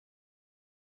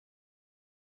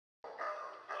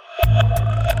Hi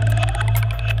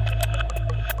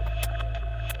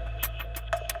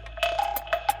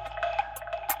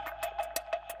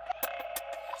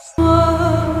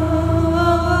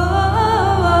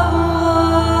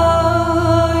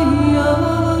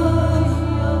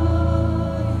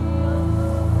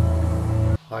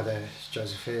there, it's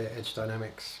Joseph here, Edge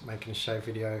Dynamics, making a show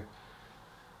video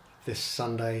this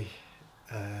Sunday,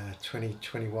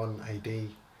 2021 AD.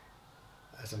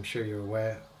 As I'm sure you're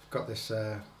aware, I've got this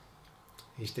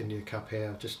East India Cup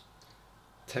here. Just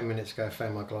 10 minutes ago I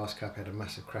found my glass cup, had a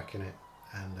massive crack in it,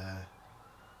 and I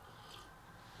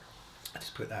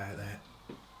just put that out there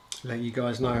to let you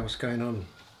guys know what's going on.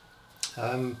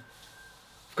 I've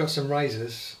got some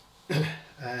razors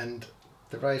and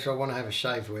the razor I want to have a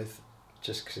shave with,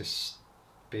 just because it's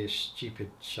be a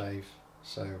stupid shave,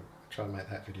 so I'll try and make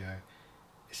that video.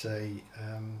 It's a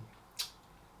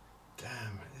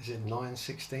damn, is it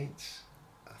 9/16?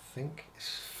 I think it's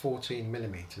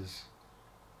 14mm,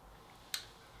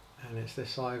 and it's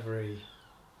this ivory.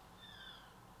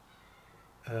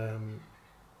 It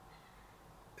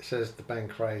says the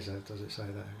Bank razor. Does it say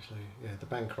that actually? Yeah, the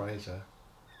Bank razor,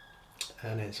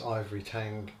 and it's ivory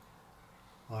tang,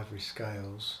 ivory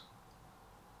scales.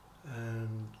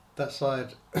 And that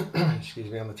side,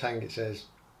 excuse me, on the tang it says,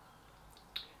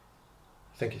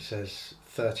 I think it says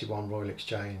 31 Royal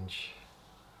Exchange,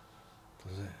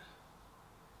 does it?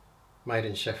 Made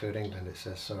in Sheffield, England, it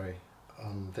says, sorry.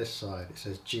 On this side it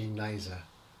says G Naser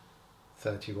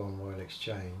 31 Royal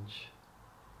Exchange,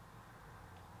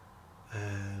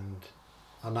 and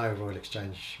I know Royal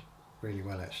Exchange really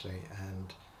well actually,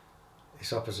 and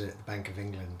it's opposite the Bank of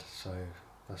England, so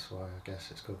that's why I guess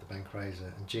it's called the Bank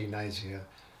razor. And G Naser,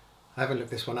 I haven't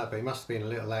looked this one up, but it must have been a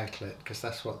little outlet, because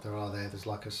that's what there are there. There's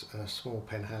like a small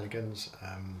Penhaligon's,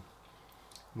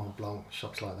 Mont Blanc,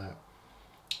 shops like that,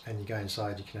 and you go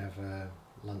inside, you can have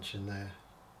lunch in there.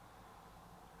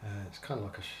 It's kind of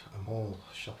like a mall,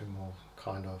 shopping mall,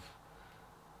 kind of.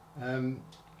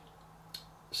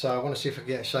 So I want to see if I can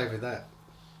get a shave with that.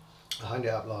 I honed it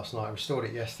up last night, I restored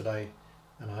it yesterday,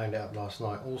 and I honed it up last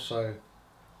night. Also,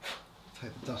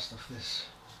 take the dust off this.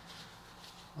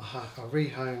 I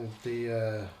rehoned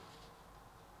the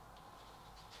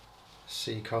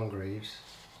C. Congreves.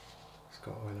 It's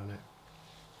got oil on it,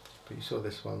 but you saw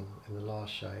this one in the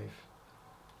last shave.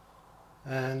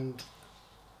 And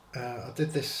I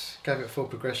did this, gave it full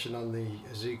progression on the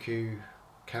Izuku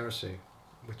Karasu,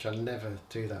 which I never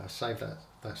do that. I save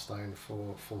that stone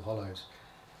for full hollows.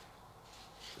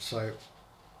 So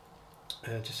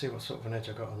just see what sort of an edge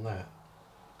I got on that.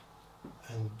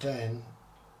 And then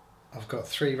I've got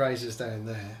 3 razors down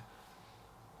there.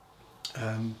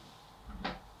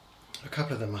 A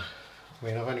couple of them, I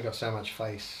mean, I've only got so much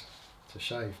face to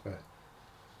shave, but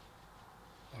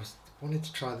I wanted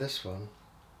to try this one.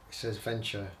 It says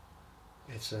Venture.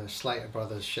 It's a Slater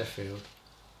Brothers Sheffield,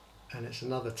 and it's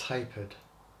another tapered.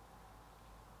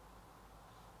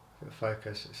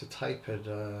 Focus. It's a tapered.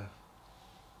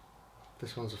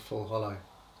 This one's a full hollow.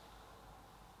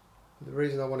 The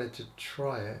reason I wanted to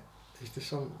try it is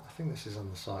this on. I think this is on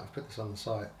the site. I've put this on the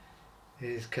site.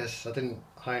 Is because I didn't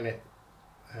hone it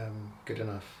good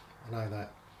enough. I know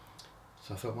that.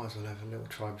 So I thought might as well have a little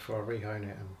try before I rehone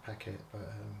it and pack it.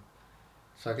 But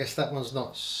so I guess that one's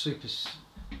not super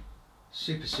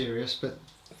serious. But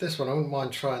this one, I wouldn't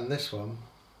mind trying this one,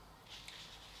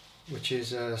 which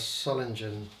is a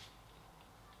Solingen,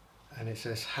 and it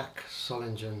says Hack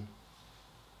Solingen,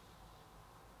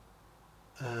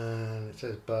 and it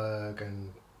says Berg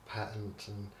and patent,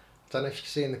 and I don't know if you can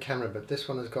see in the camera, but this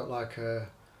one has got like a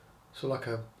sort of like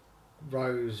a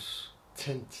rose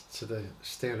tint to the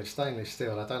steel. It's stainless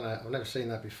steel. I don't know, I've never seen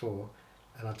that before,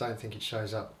 and I don't think it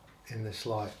shows up in this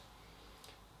light,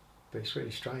 but it's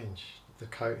really strange, the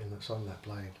coating that's on that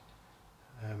blade.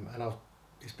 And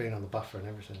it's been on the buffer and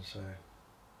everything, so I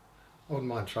wouldn't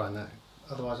mind trying that.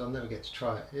 Otherwise I'll never get to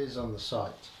try it. It is on the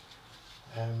site.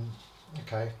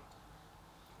 Okay,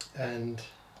 and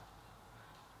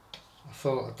I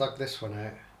thought I dug this one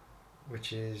out,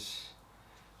 which is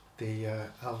the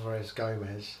Alvarez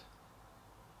Gomez.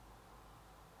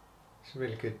 It's a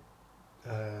really good,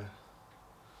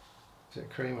 is it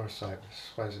a cream or a soap? I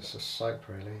suppose it's a soap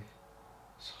really.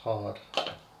 It's hard.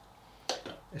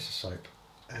 It's a soap.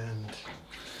 And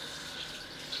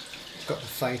it's got the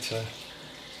Theta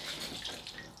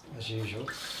as usual.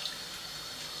 Let's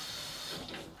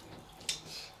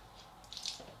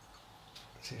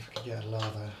see if I can get a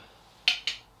lather.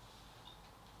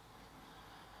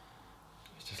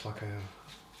 It's just like a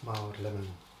mild lemon.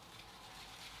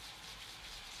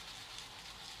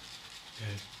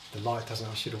 Yeah, the light doesn't.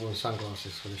 I should have worn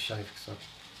sunglasses for the shave because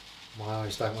My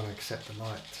eyes don't want to accept the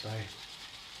light today.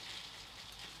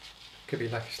 Could be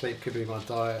lack of sleep, could be my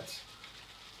diet.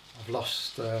 I've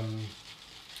lost over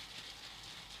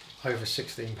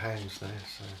 16 pounds now,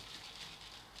 so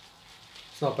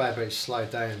it's not bad, but it's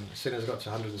slowed down. As soon as I got to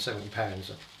 170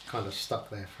 pounds, I kind of stuck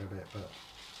there for a bit, but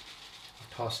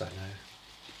I've passed that now.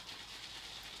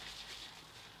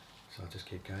 So I'll just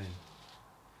keep going.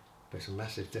 But it's a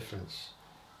massive difference.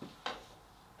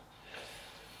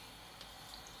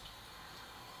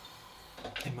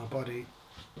 In my body,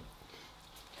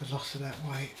 the loss of that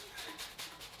weight.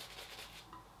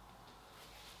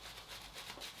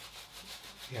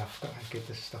 Yeah, I forgot how good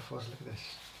this stuff was. Look at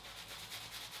this.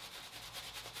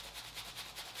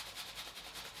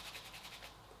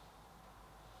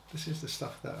 This is the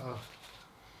stuff that I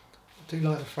do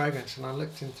like the fragrance, and I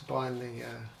looked into buying the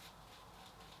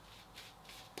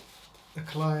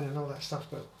cologne and all that stuff,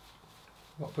 but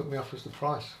what put me off was the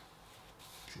price.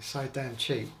 'Cause it's so damn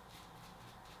cheap.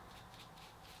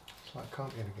 It's like, it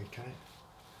can't be any good, can it?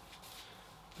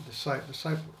 But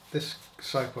this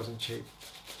soap wasn't cheap.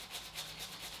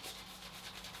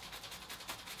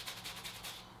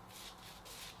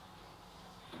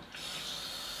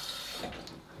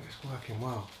 It's working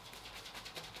well.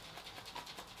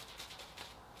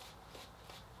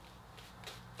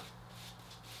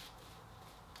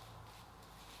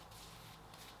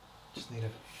 Just need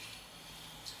a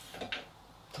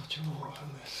touch of water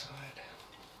on this side.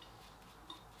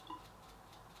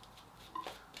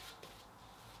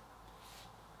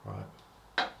 Right.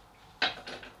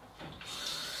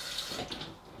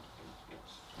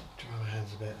 Dry my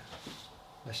hands a bit.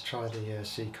 Let's try the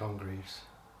sea Congreves.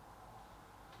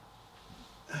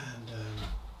 And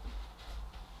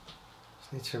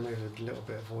just need to remove a little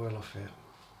bit of oil off it.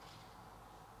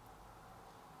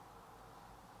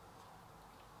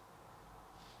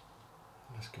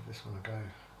 Let's give this one a go.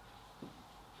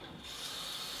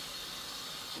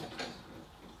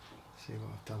 See what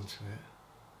I've done to it.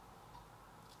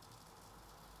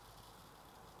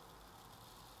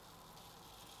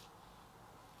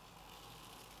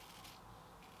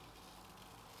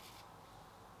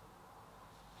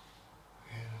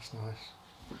 Yeah, that's nice.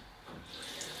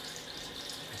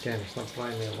 Again, it's not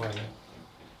blowing me away.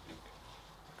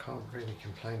 I can't really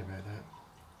complain about that.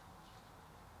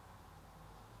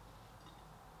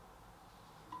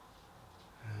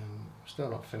 Still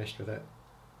not finished with it.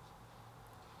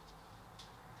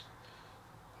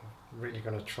 I'm really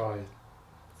going to try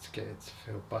to get it to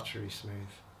feel buttery smooth.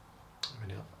 I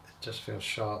mean, it just feels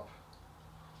sharp.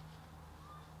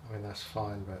 I mean, that's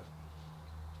fine, but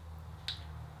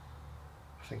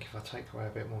I think if I take away a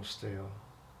bit more steel,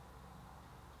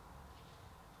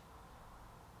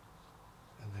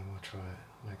 and then we'll try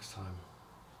it next time.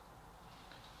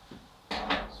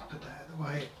 Let's put that out of the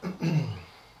way.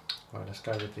 Right, let's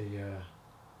go with the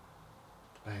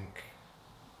bank.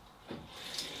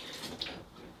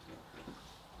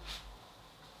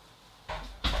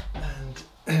 And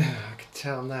I can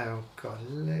tell now I've got a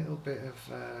little bit of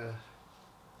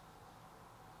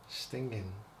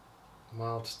stinging,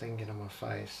 mild stinging on my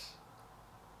face.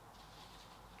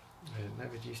 I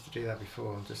never used to do that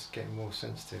before. I'm just getting more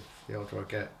sensitive the older I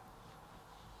get.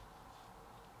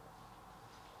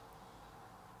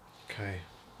 Okay.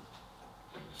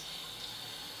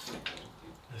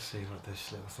 Let's see what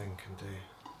this little thing can do.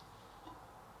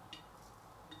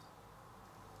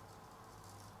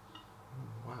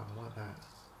 Wow, I like that.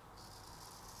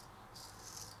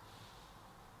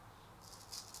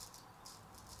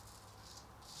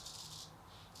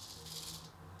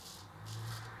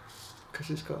 Because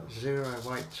it's got zero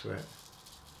weight to it,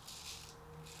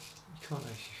 you can't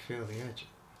actually feel the edge.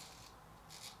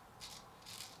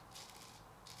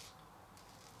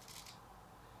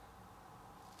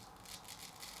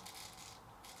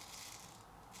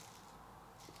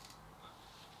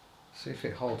 See if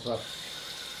it holds up.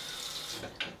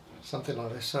 Something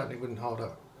like this certainly wouldn't hold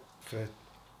up for,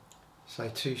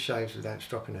 say, 2 shaves without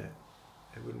stropping it.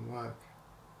 It wouldn't work.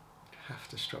 You'd have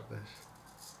to strop this.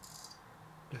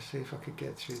 Let's see if I could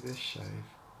get through this shave.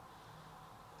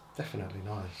 Definitely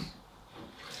nice.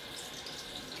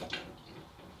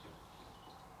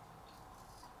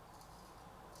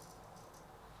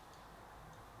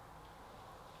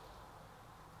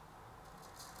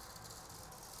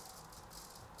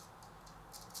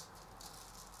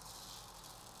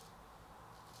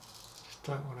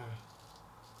 Don't want to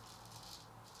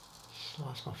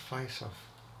slice my face off.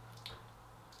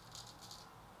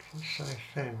 It's so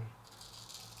thin.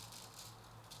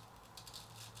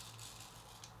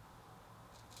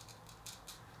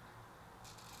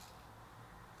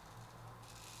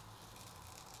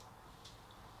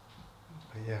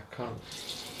 But But yeah, I can't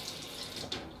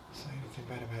say anything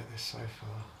bad about this so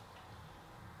far.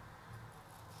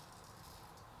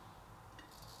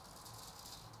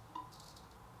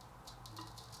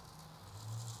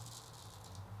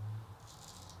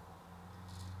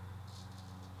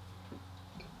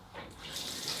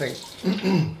 I think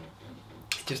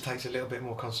it just takes a little bit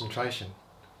more concentration,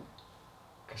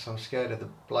 because I'm scared of the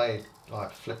blade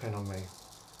like flipping on me.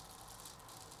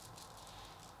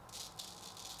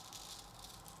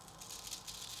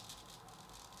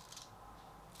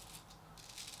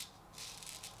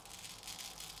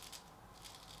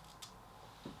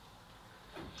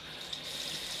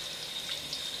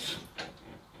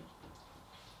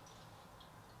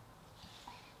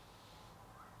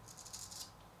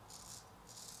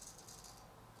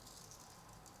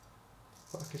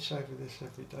 But I could shave with this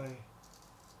every day.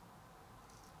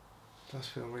 It does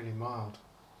feel really mild.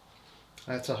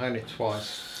 I had to hone it twice.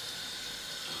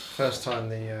 First time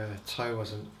the toe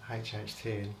wasn't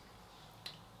HHTing.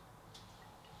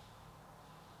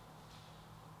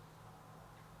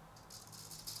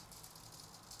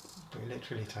 But it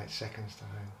literally takes seconds to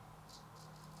hone.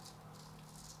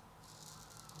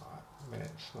 Right,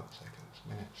 minutes, not seconds,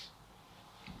 minutes.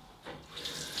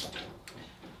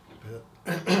 But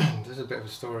there's a bit of a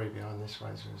story behind this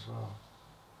razor as well.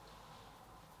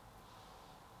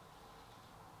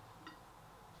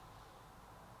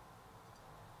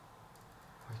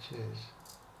 Which is,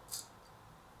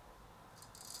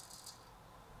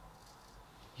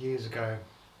 years ago,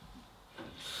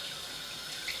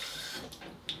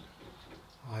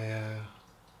 I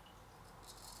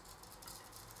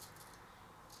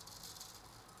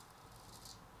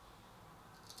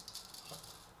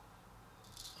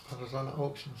was on an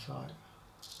auction site.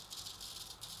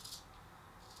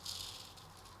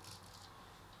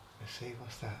 Let's see,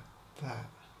 what's that? That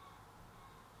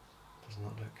does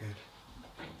not look good.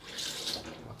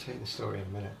 I'll tell you the story in a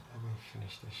minute. Let me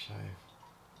finish this shave.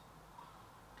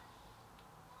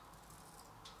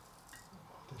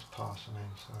 This pass, I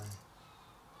mean, sorry.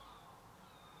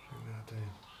 What did I do?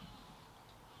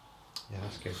 Yeah,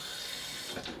 that's good.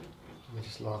 Let me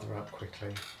just lather up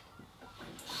quickly.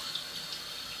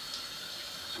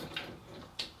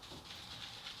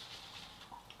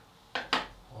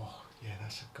 Oh, yeah,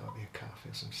 that's got to be a cut. I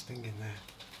feel some sting in there.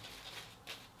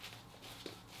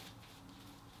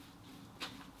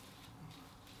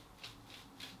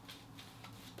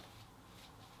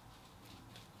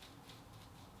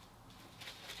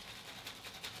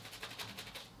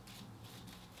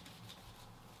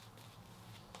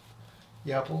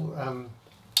 Yeah,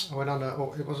 I went on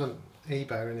it wasn't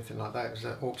eBay or anything like that, it was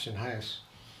an auction house,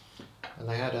 and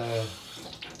they had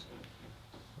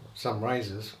some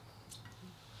razors,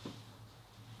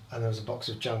 and there was a box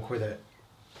of junk with it,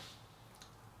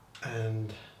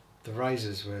 and the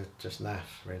razors were just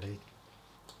naff really,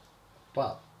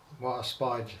 but what I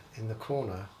spied in the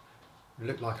corner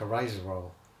looked like a razor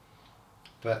roll,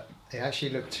 but it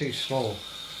actually looked too small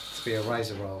to be a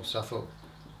razor roll, so I thought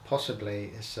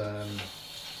possibly it's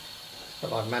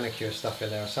got like manicure stuff in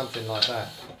there or something like that.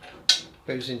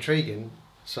 But it was intriguing,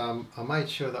 so I made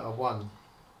sure that I won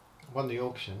the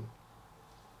auction,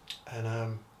 and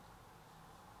I'll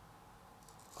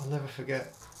never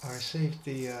forget, I received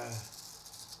the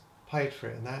paid for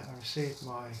it and that. I received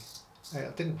I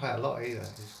didn't pay a lot either,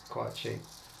 it was quite cheap,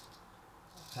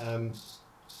 and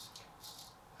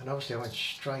obviously I went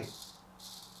straight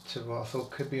to what I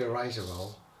thought could be a razor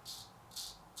roll,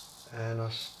 and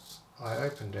I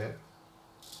opened it.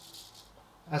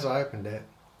 As I opened it,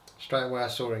 straight away I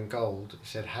saw in gold, it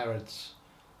said Harrods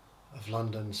of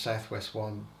London, Southwest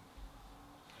 1.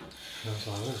 And I was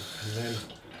like, oh. And then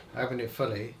I opened it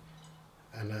fully,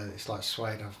 and it's like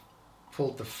suede. I've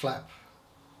pulled the flap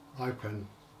open.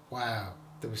 Wow,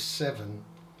 there was 7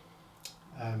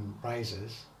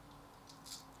 razors,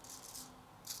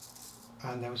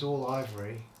 and there was all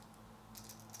ivory.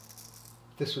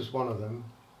 This was one of them.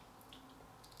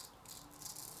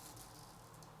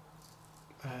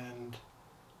 And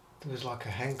there was like a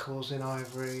Henkel's in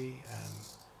ivory,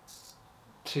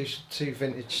 two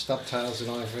vintage stubtails in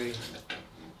ivory,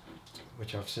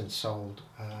 which I've since sold.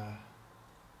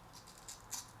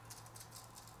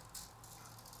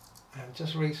 And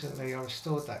just recently I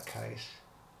restored that case,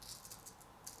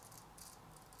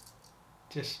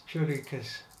 just purely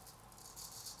because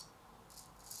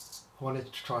I wanted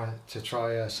to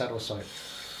try saddle soap,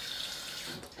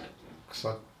 because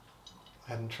I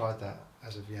hadn't tried that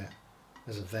as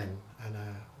of then, and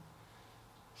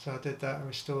so I did that and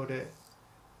restored it,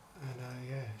 and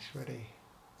yeah, it's ready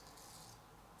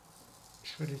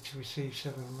to receive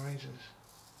 7 razors.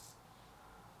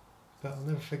 But I'll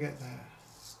never forget that.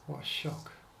 What a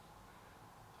shock.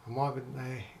 And why wouldn't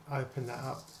they open that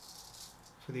up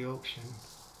for the auction?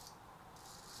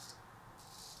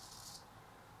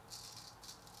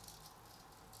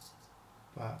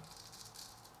 But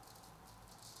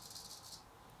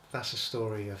that's a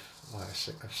story of like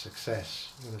of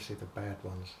success. You want to see the bad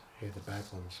ones, hear the bad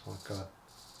ones. My God,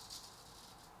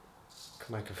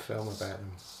 could make a film about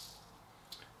them.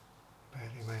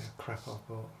 Barely made a crap I've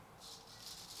bought.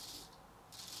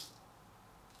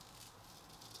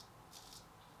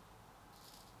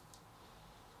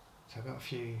 So I've got a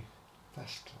few.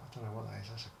 That's, I don't know what that is.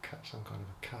 That's a cut, some kind of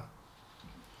a cut.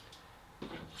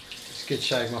 It's a good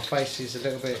shave. My face is a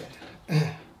little bit.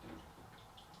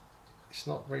 It's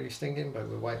not really stinging, but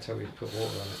we'll wait till we put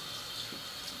water on it.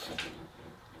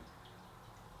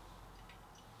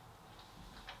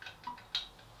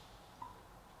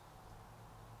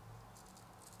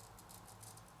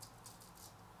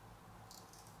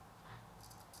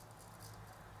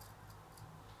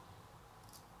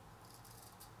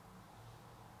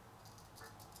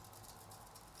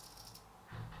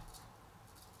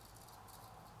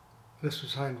 This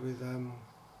was honed with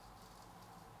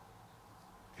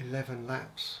 11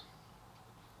 laps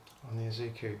on the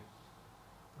Izuku.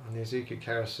 On the Izuku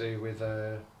Karasu with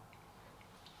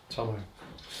Tomo.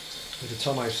 With the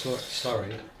Tomo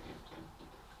slurry.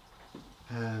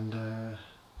 And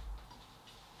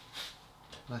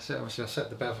that's it. Obviously I set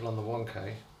the bevel on the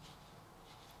 1K.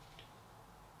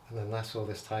 And then that's all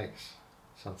this takes.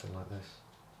 Something like this.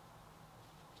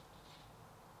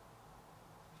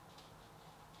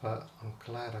 But I'm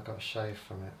glad I got a shave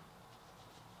from it.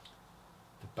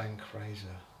 The bank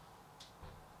razor.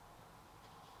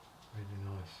 Really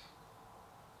nice.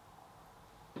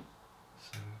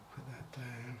 So put that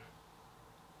down.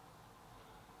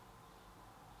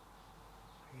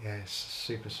 Yeah, it's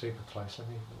super close. Let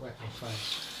me wet my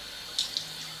face.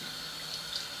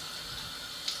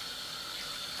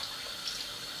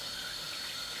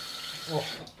 Oh,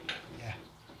 yeah.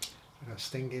 I got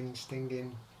stinging.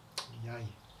 Yay.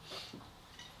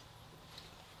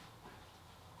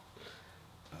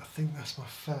 I think that's my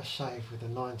first shave with a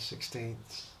 9/16.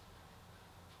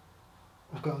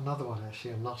 I've got another one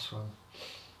actually, a NOS one.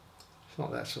 It's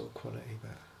not that sort of quality,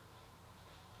 but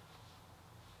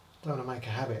don't want to make a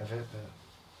habit of it, but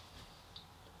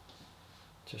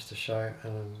just to show.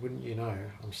 And wouldn't you know,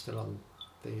 I'm still on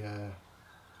the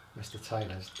Mr.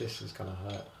 Taylor's. This is gonna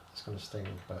hurt. It's gonna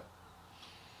sting, but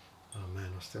oh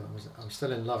man, I'm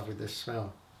still in love with this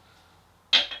smell.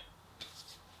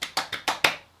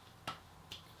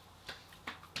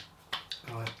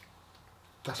 Right,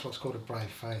 that's what's called a brave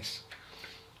face.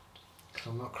 Because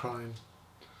I'm not crying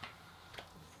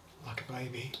like a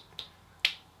baby,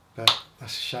 but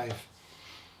that's a shave.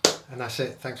 And that's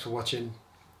it. Thanks for watching.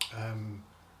 Have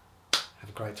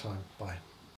a great time. Bye.